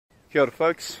Kia ora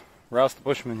folks, Rouse the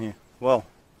Bushman here. Well,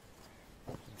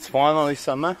 it's finally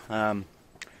summer.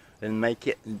 Didn't make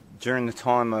it during the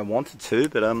time I wanted to,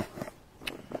 but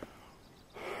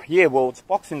yeah, well, it's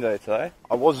Boxing Day today.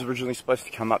 I was originally supposed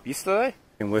to come up yesterday.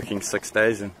 Been working 6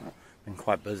 days and been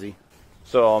quite busy.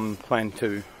 So I'm planning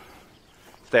to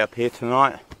stay up here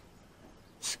tonight,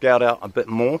 scout out a bit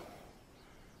more.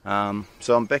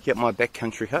 So I'm back at my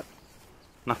backcountry hut.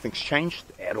 Nothing's changed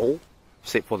at all,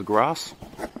 except for the grass.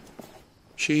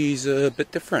 She's a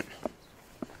bit different.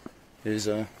 There's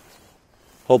a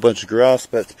whole bunch of grass,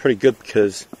 but it's pretty good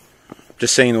because I've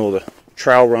just seen all the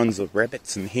trail runs of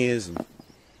rabbits and hares. And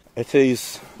it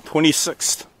is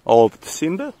 26th of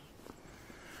December.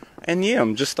 And yeah,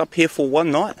 I'm just up here for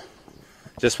one night,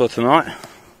 just for tonight.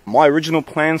 My original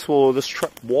plans for this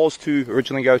trip was to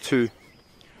originally go to,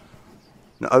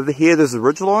 now over here there's a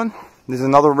ridge line, there's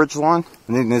another ridge line,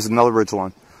 and then there's another ridge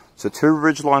line. So two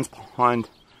ridge lines behind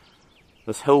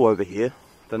this hill over here.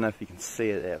 Don't know if you can see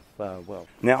it that well.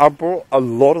 Now I brought a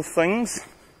lot of things.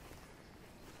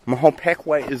 My whole pack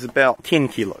weight is about 10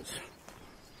 kilos.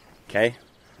 Okay,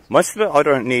 most of it I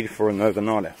don't need for an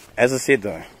overnighter. As I said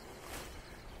though,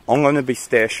 I'm going to be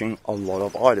stashing a lot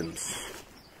of items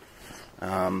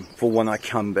for when I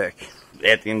come back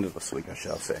at the end of this week, I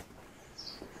shall say.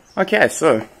 Okay,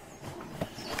 so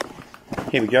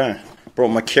here we go. Brought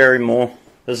my carry more.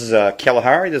 This is a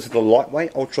Kalahari. This is the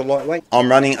lightweight, ultra lightweight. I'm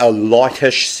running a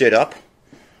lightish setup.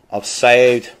 I've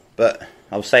saved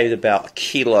about a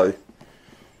kilo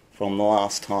from the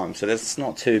last time, so that's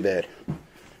not too bad.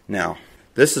 Now,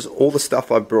 this is all the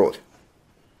stuff I brought.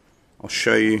 I'll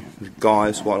show you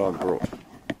guys what I brought.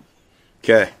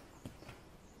 Okay,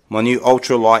 my new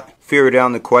ultra light Ferry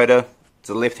Down Equator. It's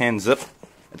a left hand zip.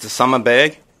 It's a summer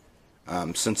bag.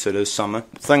 Since it is summer.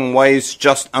 Thing weighs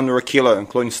just under a kilo,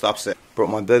 including stuff set. Brought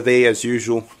my bivvy as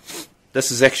usual.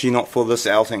 This is actually not for this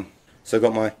outing. So I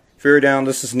got my Ferry Down.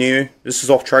 This is new. This is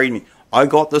off Trade Me. I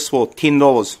got this for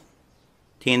 $10.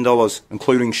 $10,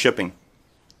 including shipping.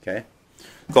 Okay.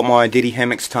 Got my Daddy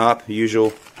Hammocks tarp,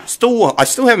 usual. I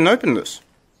still haven't opened this.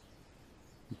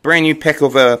 Brand new pack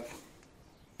of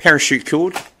parachute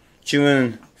cord,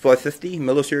 Bushman 550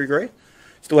 military grade.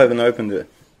 Still haven't opened it.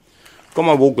 Got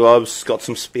my wool gloves. Got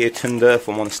some spare tinder if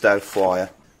I want to start a fire.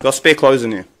 Got spare clothes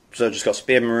in there. So just got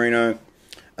spare merino,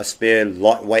 a spare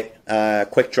lightweight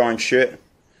quick drying shirt,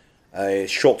 a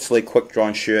short sleeve quick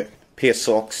drying shirt, pair of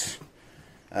socks,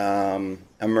 a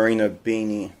merino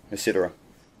beanie, etc.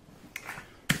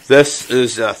 This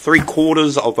is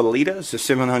 3/4 of a litre, so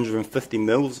 750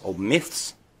 mils of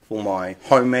meths for my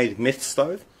homemade meth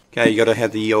stove. Okay, you got to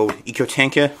have the old eco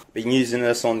tanker. Been using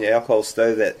this on the alcohol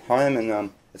stove at home,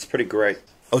 and it's pretty great.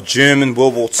 A German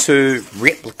World War II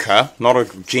replica, not a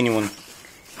genuine,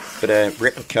 but a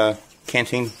replica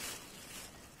canteen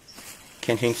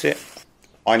set.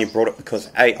 I only brought it because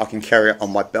A, I can carry it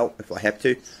on my belt if I have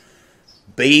to.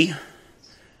 B,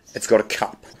 it's got a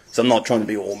cup. So I'm not trying to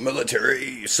be all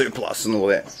military surplus and all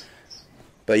that.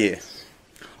 But yeah.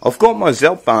 I've got my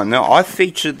Zeltbahn. Now I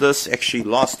featured this actually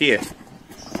last year.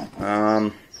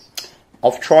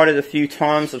 I've tried it a few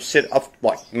times. I've set it up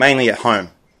like mainly at home.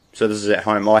 So this is at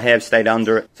home. I have stayed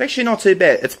under it. It's actually not too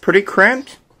bad. It's pretty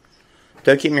cramped.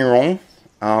 Don't get me wrong.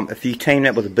 If you team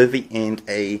that with a bivvy and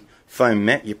a foam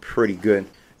mat, you're pretty good.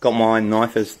 Got my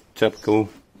knife as typical.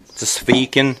 It's a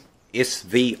Svikin.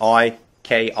 S-V-I-K-I-N.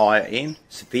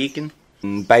 Svikin.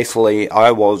 And basically,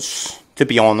 I was, to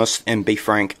be honest and be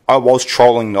frank, I was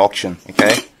trolling the auction.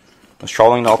 Okay? I was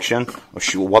trolling the auction,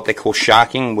 or what they call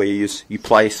sharking, where you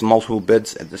place multiple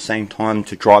bids at the same time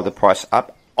to drive the price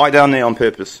up. I done that on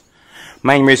purpose.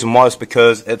 Main reason was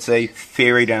because it's a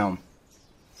Ferry Down.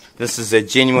 This is a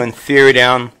genuine Ferry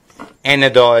Down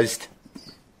anodized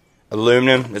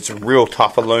aluminum. It's a real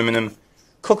tough aluminum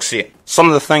cook set. Some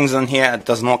of the things in here, it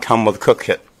does not come with a cook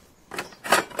kit.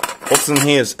 What's in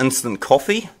here is instant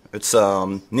coffee. It's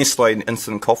Nestle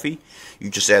instant coffee. You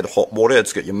just add hot water.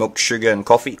 It's got your milk, sugar, and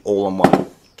coffee all in one.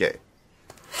 Okay.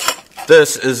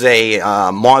 This is a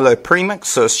Milo premix,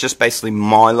 so it's just basically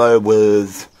Milo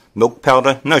with milk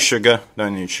powder. No sugar,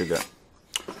 don't need sugar.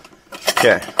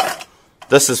 Okay,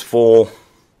 this is for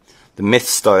the meth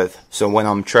stove, so when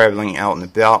I'm traveling out and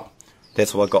about,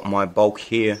 that's why I got my bulk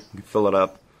here. You can fill it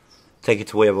up, take it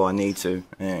to wherever I need to,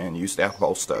 and use the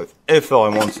alcohol stove, if I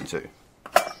wanted to.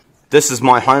 This is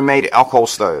my homemade alcohol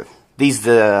stove. It's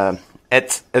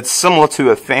similar to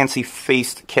a Fancy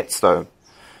Feast cat stove.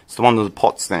 It's the one with the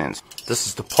pot stands. This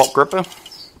is the pot gripper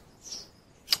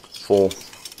for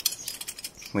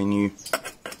when you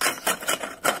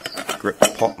grip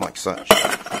the pot like such.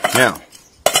 Now,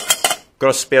 got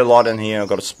a spare light in here, I've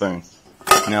got a spoon.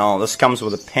 Now this comes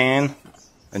with a pan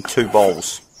and 2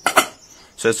 bowls.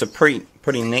 So it's a pretty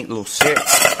neat little set.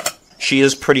 She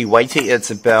is pretty weighty.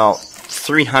 It's about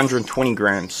 320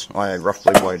 grams. I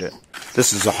roughly weighed it.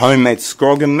 This is a homemade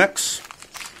Scroggin mix.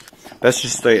 That's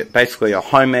just basically a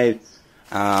homemade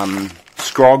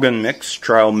Scroggin mix,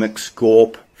 trail mix,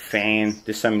 gorp, fan.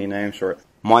 There's so many names for it.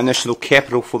 My initial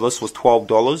capital for this was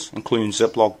 $12, including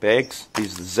Ziploc bags.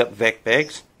 These are the Zip Vac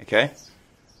bags. Okay,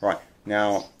 right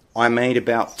now I made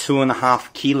about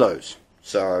 2.5 kilos.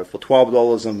 So for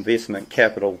 $12 investment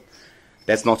capital,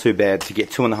 that's not too bad to get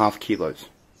 2.5 kilos.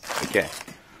 Okay,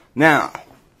 now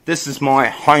this is my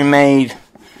homemade.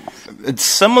 It's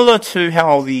similar to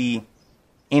how the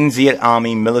NZ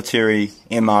Army military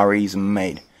MREs are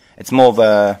made. It's more of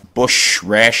a bush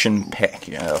ration pack,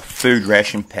 food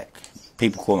ration pack.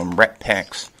 People call them rat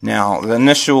packs. Now, the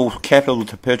initial capital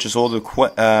to purchase all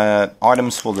the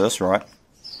items for this, right,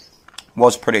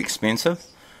 was pretty expensive.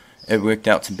 It worked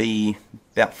out to be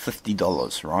about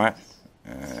 $50, right?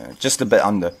 Just a bit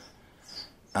under.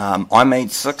 I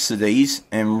made 6 of these,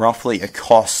 and roughly a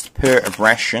cost per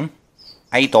ration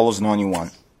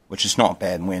 $8.91, which is not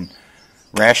bad when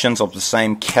rations of the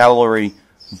same calorie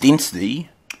density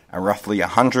are roughly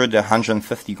 100 to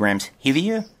 150 grams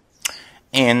heavier,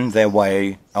 and they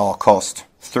weigh or cost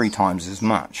 3 times as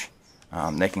much.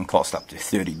 They can cost up to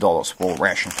 $30 for a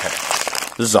ration pack.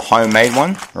 This is a homemade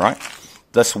one, right?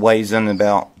 This weighs in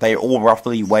about, they all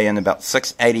roughly weigh in about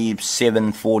 680,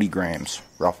 740 grams,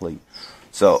 roughly.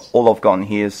 So all I've got in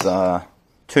here is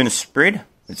tuna spread.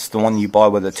 It's the one you buy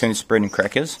with the tuna spread and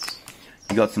crackers.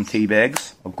 You got some tea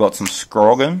bags. I've got some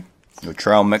Scroggin, your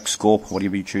trail mix, gorp,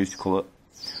 whatever you choose to call it.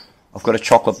 I've got a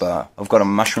chocolate bar. I've got a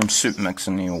mushroom soup mix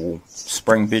in there, or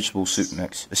spring vegetable soup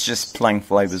mix. It's just plain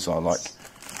flavours I like.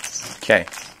 Okay.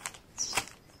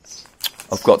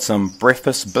 I've got some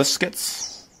breakfast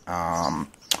biscuits.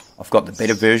 I've got the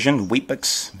better version, the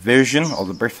Weet-Bix version of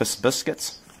the breakfast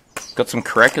biscuits. Got some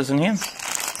crackers in here.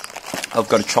 I've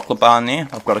got a chocolate bar in there.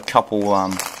 I've got a couple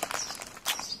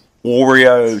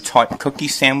Oreo type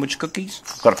cookies, sandwich cookies.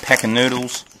 I've got a pack of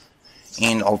noodles.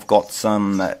 And I've got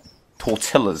some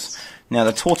tortillas. Now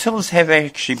the tortillas have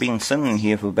actually been sitting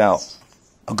here for about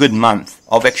a good month.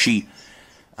 I've actually,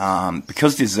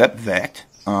 because they're zip vac,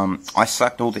 I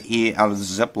sucked all the air out of the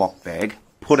Ziploc bag,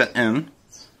 put it in,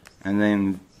 and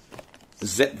then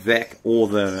zip vac all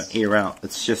the air out.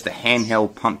 It's just a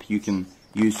handheld pump you can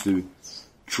use to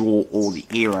draw all the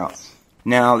air out.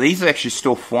 Now these are actually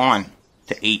still fine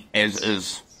to eat as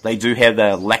is. They do have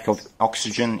the lack of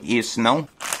oxygen air smell.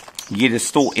 Yeah, they're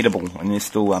still edible and they're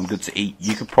still good to eat.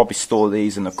 You could probably store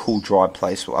these in a cool, dry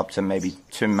place for up to maybe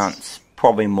 2 months,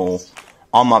 probably more.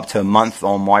 I'm up to a month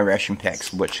on my ration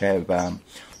packs, which have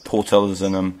tortillas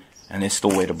in them, and they're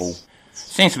still edible.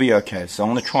 Seems to be okay, so I'm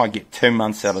going to try and get 2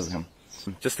 months out of them.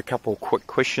 Just a couple of quick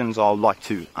questions I'd like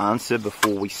to answer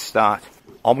before we start.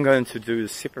 I'm going to do a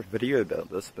separate video about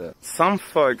this, but some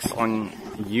folks on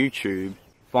YouTube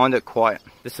find it quite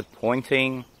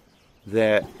disappointing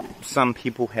that some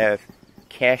people have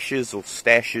caches or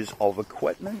stashes of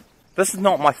equipment. This is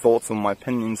not my thoughts or my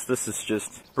opinions, this is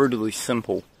just brutally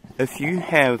simple. If you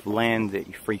have land that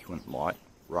you frequent,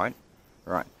 right,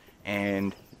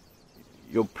 and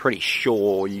you're pretty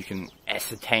sure you can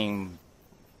ascertain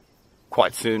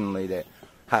quite certainly that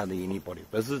hardly anybody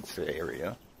visits the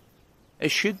area,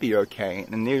 it should be okay,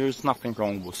 and there's nothing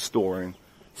wrong with storing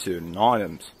certain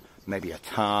items. Maybe a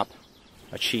tarp,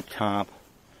 a cheap tarp,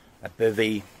 a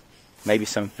bivvy, maybe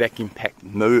some vacuum packed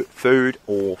food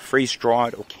or freeze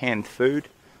dried or canned food,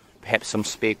 perhaps some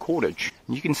spare cordage.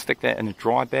 You can stick that in a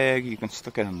dry bag, you can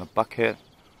stick it in the bucket,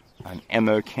 an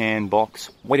ammo can box,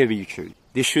 whatever you choose.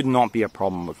 There should not be a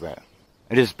problem with that.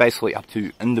 It is basically up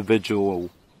to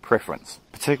individual preference,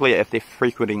 particularly if they're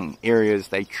frequenting areas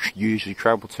they usually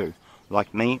travel to.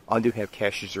 Like me, I do have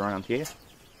caches around here.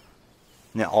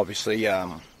 Now obviously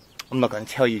I'm not going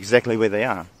to tell you exactly where they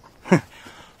are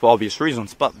for obvious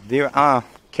reasons, but there are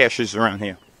caches around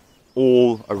here,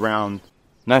 all around.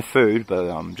 No food,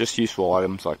 but just useful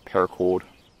items like paracord,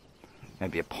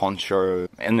 maybe a poncho,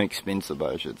 inexpensive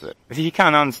I should say. If you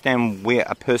can't understand where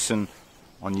a person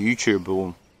on YouTube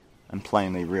or in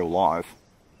plain real life,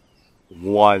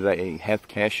 why they have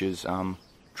caches,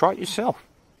 try it yourself.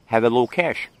 Have a little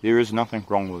cache. There is nothing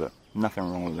wrong with it.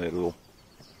 Nothing wrong with it at all.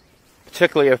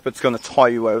 Particularly if it's going to tie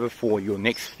you over for your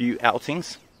next few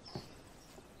outings,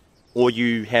 or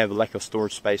you have a lack of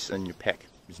storage space in your pack.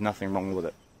 There's nothing wrong with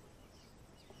it.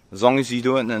 As long as you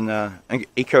do it in an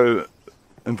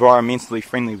environmentally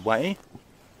friendly way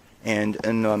and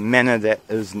in a manner that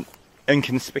is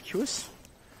inconspicuous,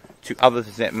 to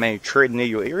others that may tread near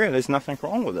your area, there's nothing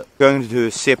wrong with it. I'm going to do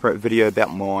a separate video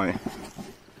about my...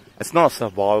 It's not a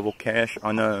survival cache.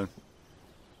 I know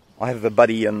I have a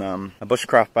buddy in a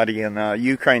bushcraft buddy in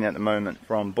Ukraine at the moment,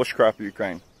 from Bushcraft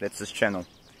Ukraine. That's his channel.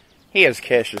 He has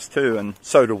caches too, and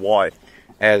so do I.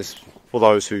 As for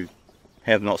those who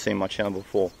have not seen my channel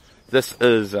before, this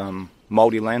is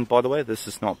Māori land, by the way. This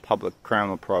is not public, crown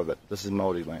or private. This is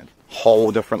Māori land.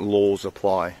 Whole different laws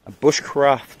apply. A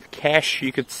bushcraft cache,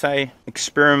 you could say,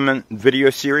 experiment video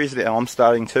series that I'm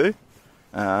starting to.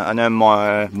 I know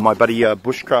my buddy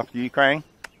Bushcraft Ukraine,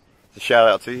 a shout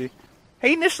out to you.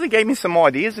 He initially gave me some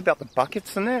ideas about the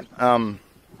buckets and that.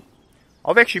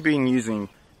 I've actually been using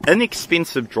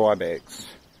inexpensive dry bags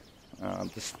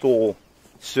to store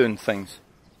certain things.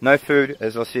 No food,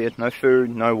 as I said, no food,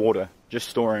 no water, just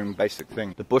storing basic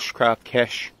things. The Bushcraft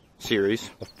cache series,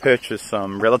 I've purchased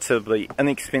some relatively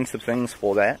inexpensive things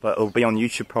for that, but it'll be on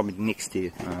YouTube probably next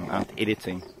year after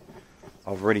editing.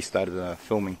 I've already started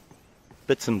filming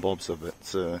bits and bobs of it,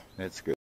 so that's good.